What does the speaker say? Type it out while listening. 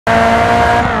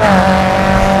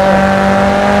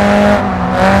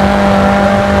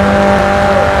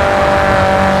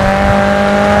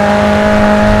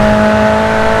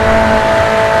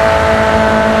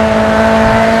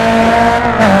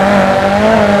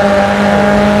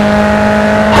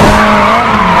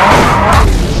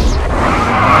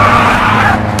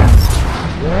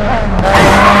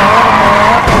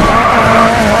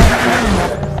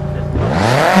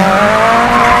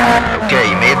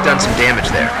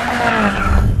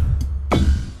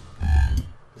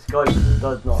This guy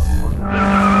does not.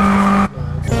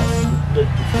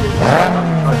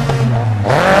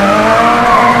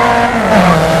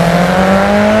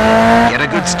 Get a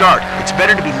good start. It's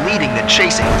better to be leading than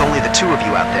chasing with only the two of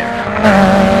you out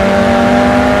there.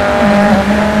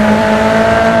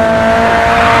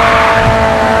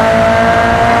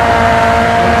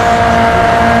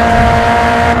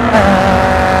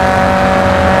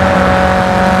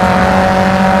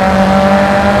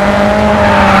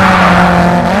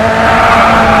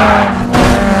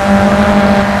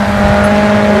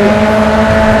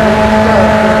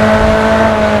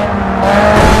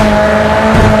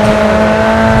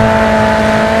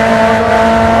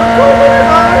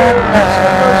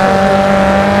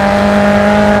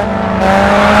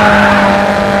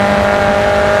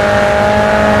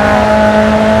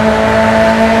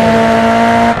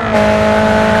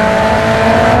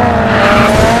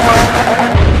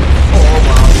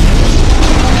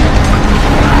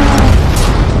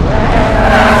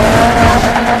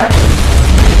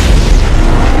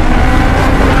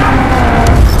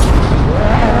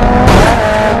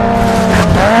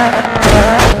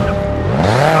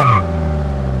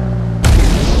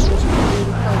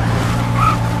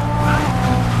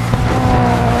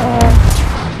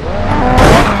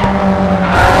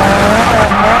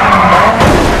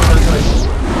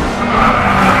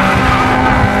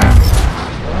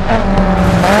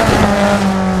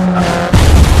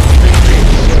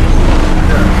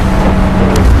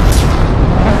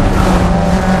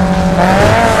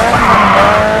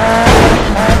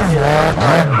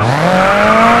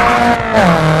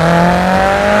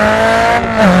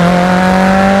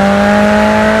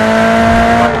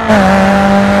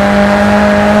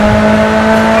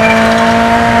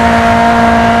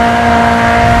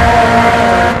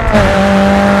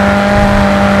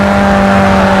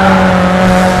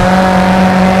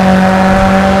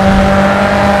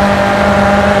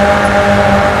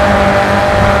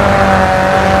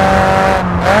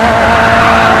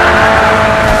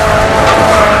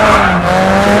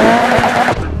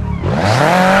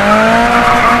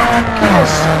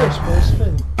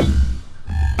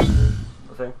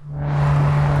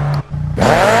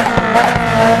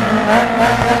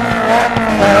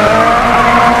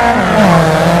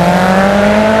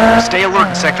 Stay alert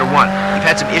in Sector 1. We've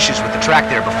had some issues with the track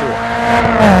there before.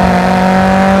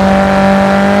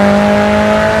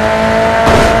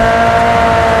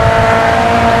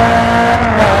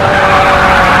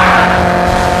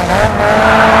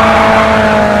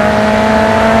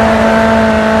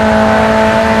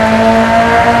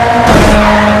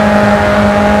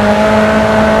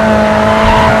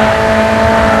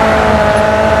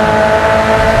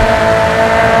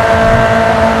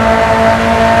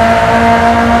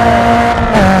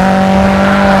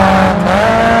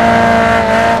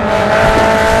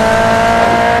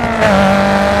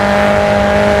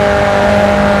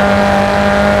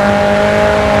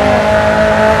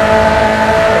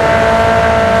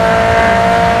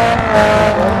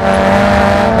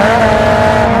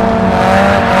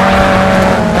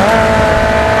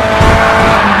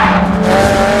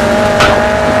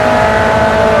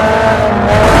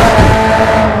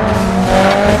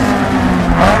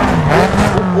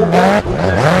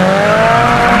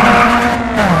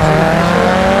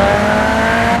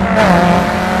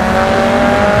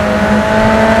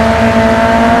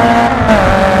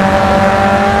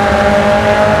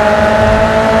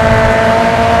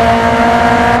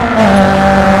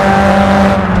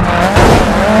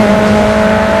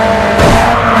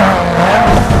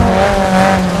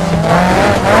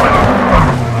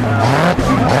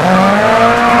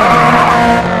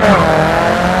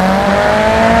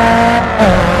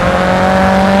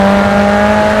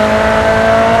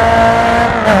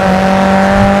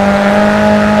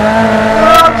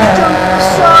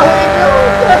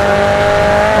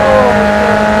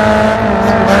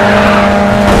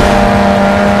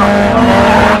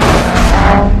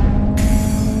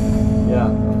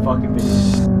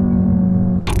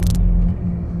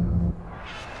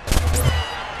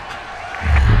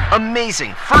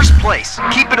 Amazing! First place!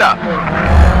 Keep it up!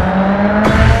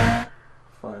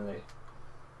 Finally.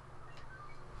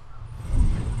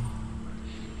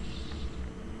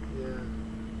 Yeah.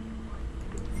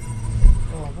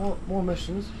 Oh, more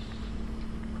missions.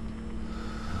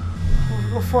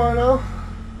 We've got fire now.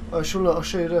 Oh, I'll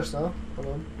show you this now. Hold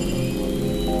on.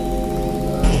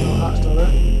 That's done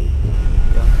it.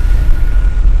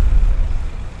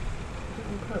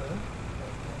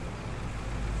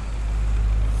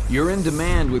 You're in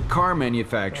demand with car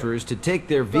manufacturers to take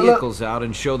their vehicles out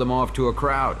and show them off to a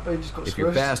crowd. If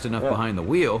you're fast enough behind the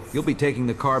wheel, you'll be taking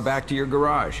the car back to your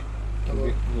garage. Can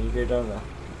you go down there?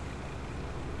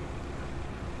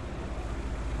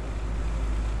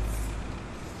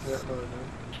 Yeah, no.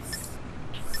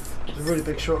 It's a really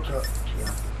big shortcut.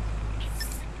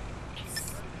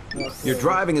 Your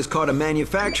driving has caught a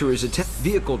manufacturer's attention.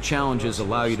 Vehicle challenges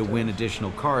allow you to win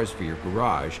additional cars for your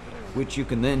garage, which you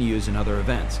can then use in other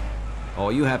events.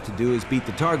 All you have to do is beat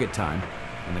the target time,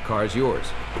 and the car's yours.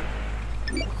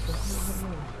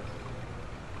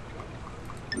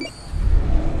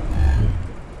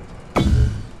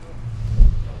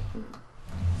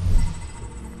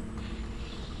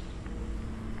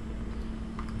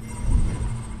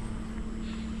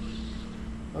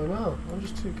 Oh no, I'm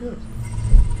just too good.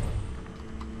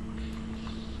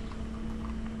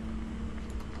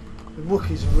 The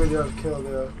Wookiees are really hard to kill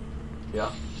there.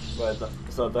 Yeah. Where is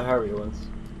that the hairy ones?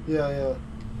 Yeah, yeah.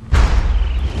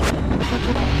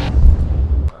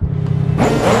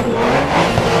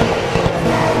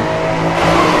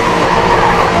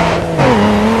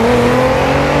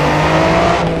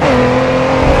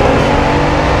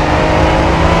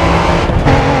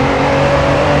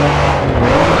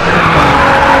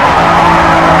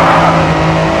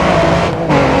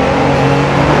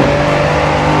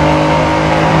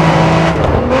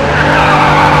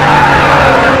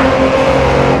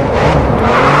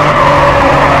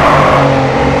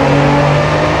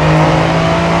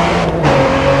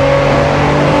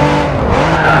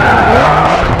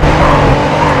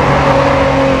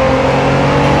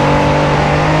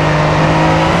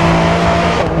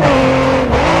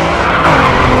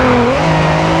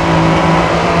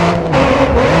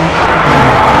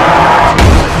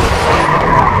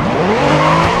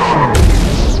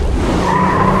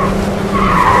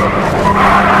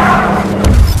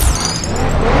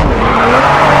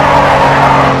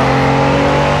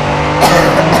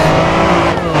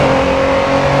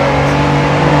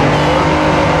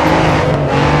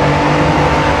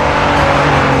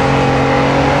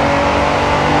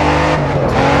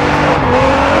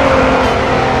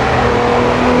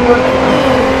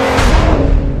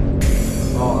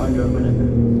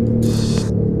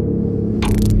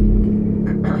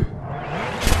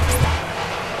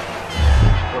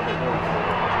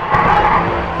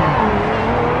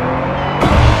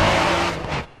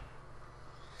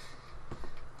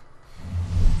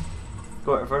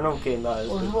 For an old game, that is.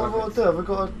 What have I got to do? Have I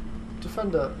got to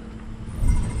defend it?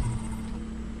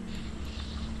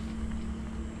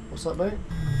 What's that, mate?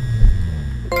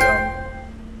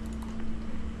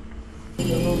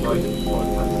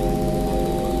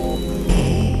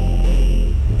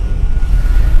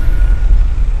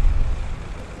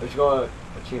 We've got an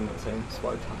achievement saying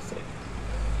Swipe-tastic.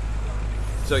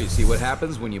 So you see what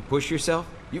happens when you push yourself?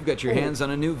 You've got your hands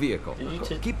on a new vehicle.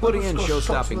 Keep putting in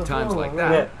show-stopping times like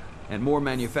that, and more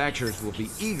manufacturers will be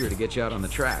eager to get you out on the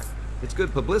track. It's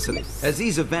good publicity, as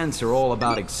these events are all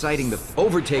about exciting the...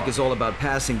 Overtake is all about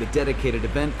passing the dedicated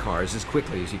event cars as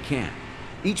quickly as you can.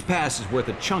 Each pass is worth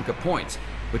a chunk of points,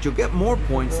 but you'll get more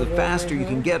points the faster you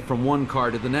can get from one car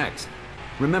to the next.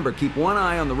 Remember, keep one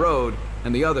eye on the road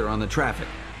and the other on the traffic.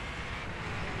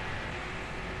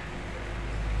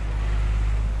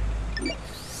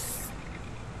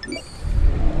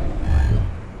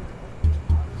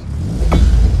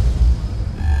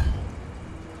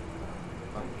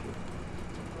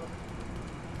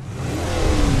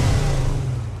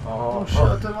 Oh shit,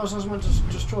 I didn't realize I was meant to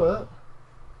destroy it.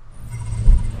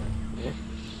 Yeah.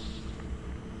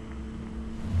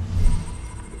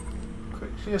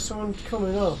 Quick, yeah, someone kill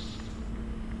me now.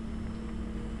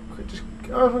 Quick, just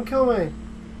get over and kill me.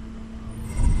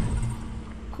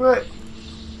 Quick.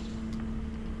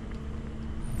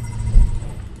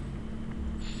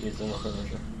 Use the knock over.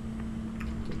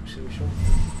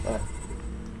 Yeah.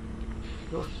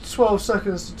 You've got 12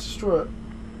 seconds to destroy it.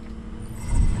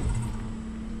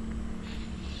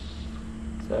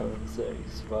 7, 6,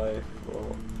 5,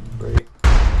 4, 3, 2.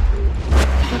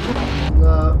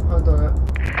 Nah, I've done it.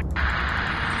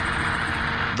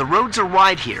 The roads are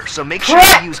wide here, so make sure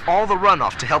you use all the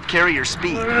runoff to help carry your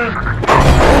speed. You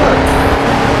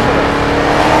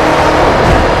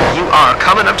are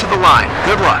coming up to the line.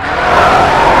 Good luck.